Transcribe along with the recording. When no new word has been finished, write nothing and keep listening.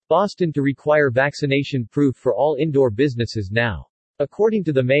Boston to require vaccination proof for all indoor businesses now. According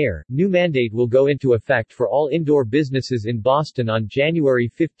to the mayor, new mandate will go into effect for all indoor businesses in Boston on January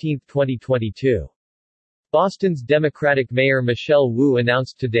 15, 2022. Boston's Democratic Mayor Michelle Wu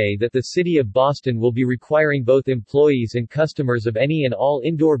announced today that the City of Boston will be requiring both employees and customers of any and all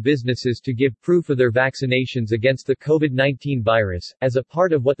indoor businesses to give proof of their vaccinations against the COVID-19 virus, as a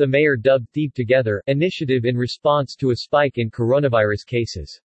part of what the mayor dubbed Thieve Together initiative in response to a spike in coronavirus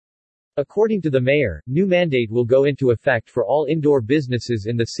cases. According to the mayor, new mandate will go into effect for all indoor businesses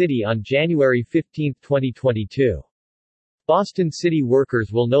in the city on January 15, 2022. Boston city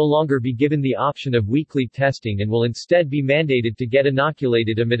workers will no longer be given the option of weekly testing and will instead be mandated to get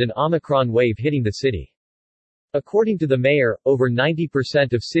inoculated amid an Omicron wave hitting the city. According to the mayor, over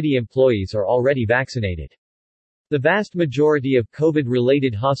 90% of city employees are already vaccinated. The vast majority of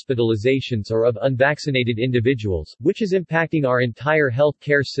COVID-related hospitalizations are of unvaccinated individuals, which is impacting our entire health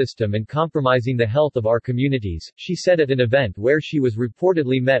care system and compromising the health of our communities, she said at an event where she was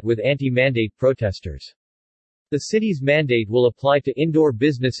reportedly met with anti-mandate protesters. The city's mandate will apply to indoor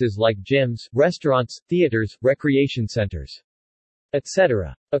businesses like gyms, restaurants, theaters, recreation centers,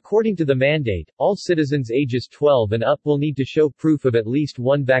 etc. According to the mandate, all citizens ages 12 and up will need to show proof of at least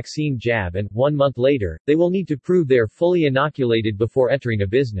one vaccine jab and, 1 month later, they will need to prove they are fully inoculated before entering a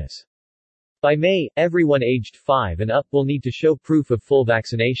business. By May, everyone aged 5 and up will need to show proof of full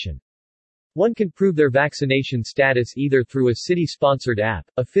vaccination. One can prove their vaccination status either through a city-sponsored app,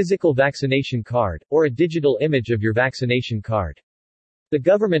 a physical vaccination card, or a digital image of your vaccination card. The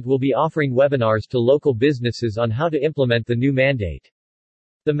government will be offering webinars to local businesses on how to implement the new mandate.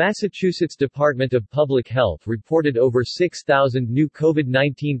 The Massachusetts Department of Public Health reported over 6,000 new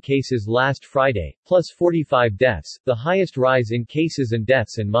COVID-19 cases last Friday, plus 45 deaths, the highest rise in cases and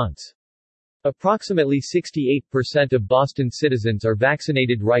deaths in months. Approximately 68% of Boston citizens are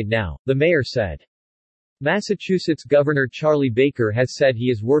vaccinated right now, the mayor said. Massachusetts Governor Charlie Baker has said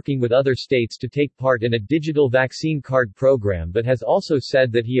he is working with other states to take part in a digital vaccine card program but has also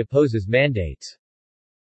said that he opposes mandates.